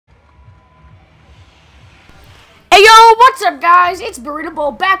Yo, what's up guys? It's Burrito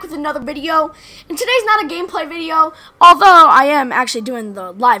Bowl back with another video. And today's not a gameplay video, although I am actually doing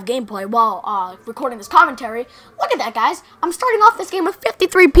the live gameplay while recording this commentary. Look at that, guys. I'm starting off this game with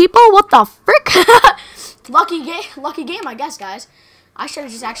 53 people. What the frick? Lucky game, I guess, guys. I should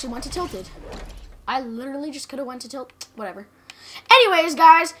have just actually went to Tilted. I literally just could have went to Tilt. Whatever. Anyways,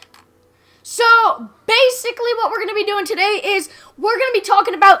 guys. So, basically what we're going to be doing today is we're going to be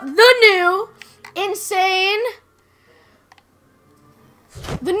talking about the new insane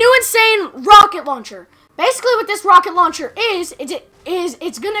rocket launcher. Basically what this rocket launcher is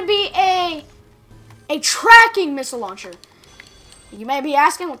it's gonna be a tracking missile launcher. You may be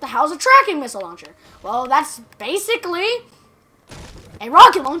asking, what the hell is a tracking missile launcher? Well, that's basically a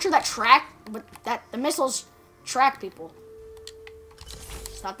rocket launcher that the missiles track people.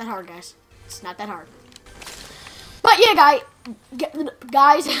 It's not that hard, guys. It's not that hard. But yeah,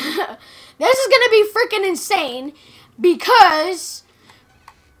 guys, this is gonna be freaking insane because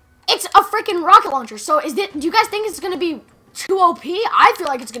it's a freaking rocket launcher. So do you guys think it's gonna be too OP? I feel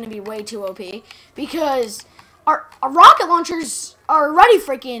like it's gonna be way too OP because our rocket launchers are already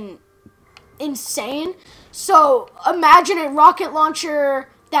freaking insane. So imagine a rocket launcher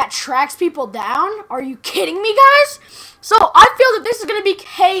that tracks people down. Are you kidding me, guys? So I feel that this is gonna be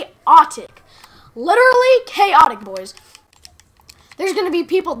chaotic. Literally chaotic, boys. There's going to be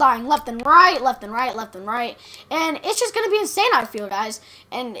people dying left and right, left and right, left and right. And it's just going to be insane, I feel, guys.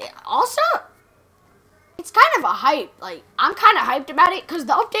 And also, it's kind of a hype. Like, I'm kind of hyped about it because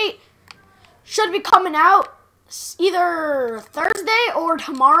the update should be coming out either Thursday or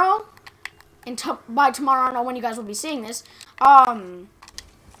tomorrow. And by tomorrow, I don't know when you guys will be seeing this.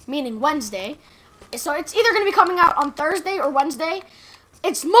 Meaning Wednesday. So it's either going to be coming out on Thursday or Wednesday.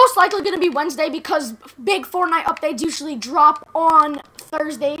 It's most likely going to be Wednesday because big Fortnite updates usually drop on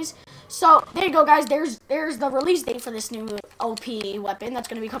Thursdays. So, there you go, guys. There's the release date for this new OP weapon that's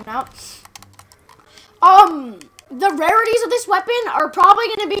going to be coming out. The rarities of this weapon are probably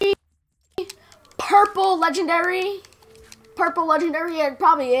going to be purple legendary. Purple legendary, yeah,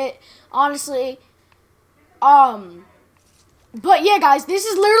 probably it, honestly. But yeah, guys, this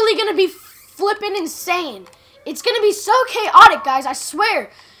is literally going to be flipping insane. It's going to be so chaotic, guys, I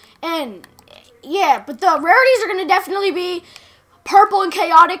swear. And, yeah, but the rarities are going to definitely be purple and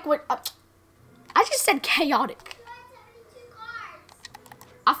chaotic. I just said chaotic.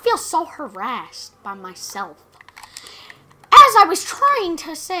 I feel so harassed by myself. As I was trying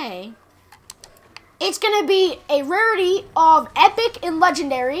to say, it's going to be a rarity of epic and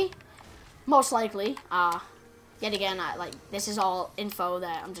legendary, most likely. Yet again, this is all info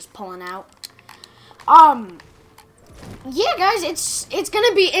that I'm just pulling out. Yeah, guys, it's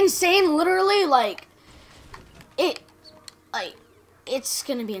gonna be insane. Literally, it's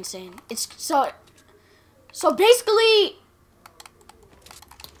gonna be insane. It's so basically,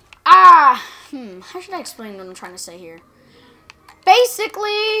 how should I explain what I'm trying to say here?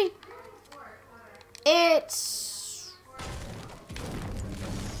 Basically, it's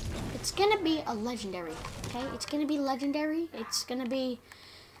gonna be a legendary. Okay, it's gonna be legendary. It's gonna be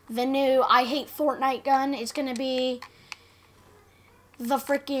the new I hate Fortnite gun. It's gonna be the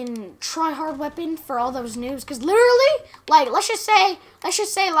freaking try-hard weapon for all those noobs. Because literally, let's just say,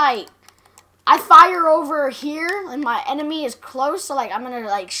 I fire over here and my enemy is close. So, I'm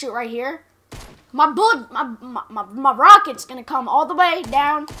gonna, shoot right here. My rocket's gonna come all the way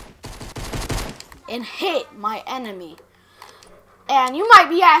down and hit my enemy. And you might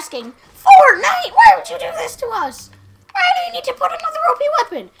be asking, Fortnite, why would you do this to us? Why do you need to put another OP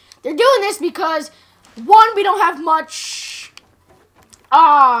weapon? They're doing this because, one, we don't have much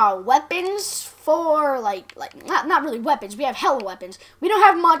weapons for, not really weapons. We have hella weapons. We don't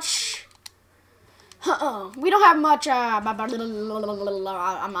have much, we don't have much, I don't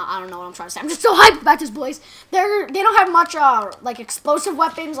know what I'm trying to say. I'm just so hyped about this, boys. They don't have much, explosive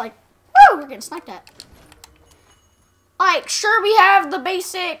weapons, woo, we're getting sniped at. Sure, we have the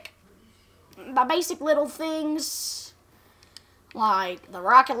basic little things, like the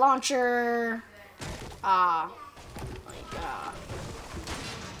rocket launcher,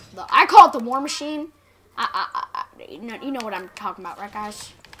 I call it the war machine. You know what I'm talking about, right,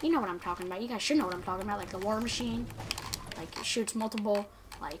 guys? You know what I'm talking about. You guys should know what I'm talking about, the war machine. It shoots multiple,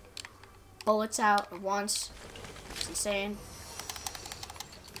 bullets out at once. It's insane.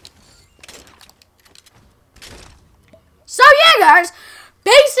 So, yeah, guys.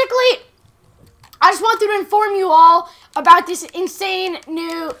 Basically, I just wanted to inform you all about this insane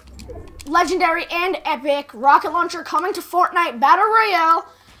new legendary and epic rocket launcher coming to Fortnite Battle Royale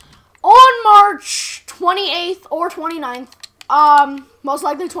on March 28th or 29th. Most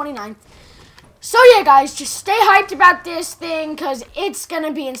likely 29th. So yeah, guys, just stay hyped about this thing because it's going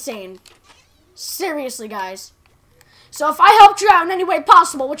to be insane. Seriously, guys. So if I helped you out in any way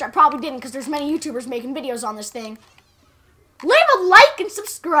possible, which I probably didn't because there's many YouTubers making videos on this thing, leave a like and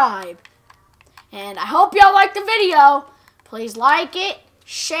subscribe. And I hope y'all liked the video. Please like it,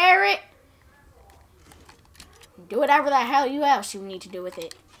 share it, do whatever the hell else you need to do with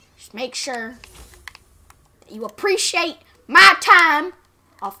it. Just make sure that you appreciate my time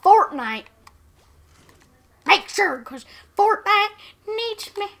on Fortnite. Make sure, because Fortnite needs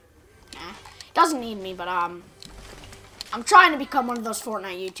me. Nah, it doesn't need me, but I'm trying to become one of those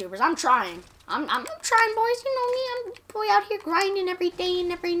Fortnite YouTubers. I'm trying. I'm trying, boys. You know me. I'm the boy out here grinding every day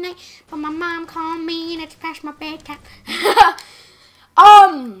and every night. But my mom called me and it's past my bedtime.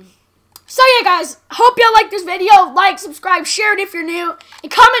 So yeah, guys. Hope y'all like this video. Like, subscribe, share it if you're new,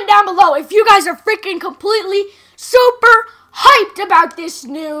 and comment down below if you guys are freaking completely super hyped about this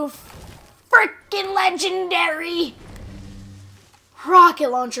new freaking legendary rocket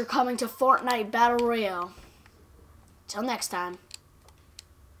launcher coming to Fortnite Battle Royale. Till next time.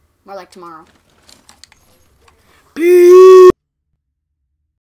 More like tomorrow. Peace.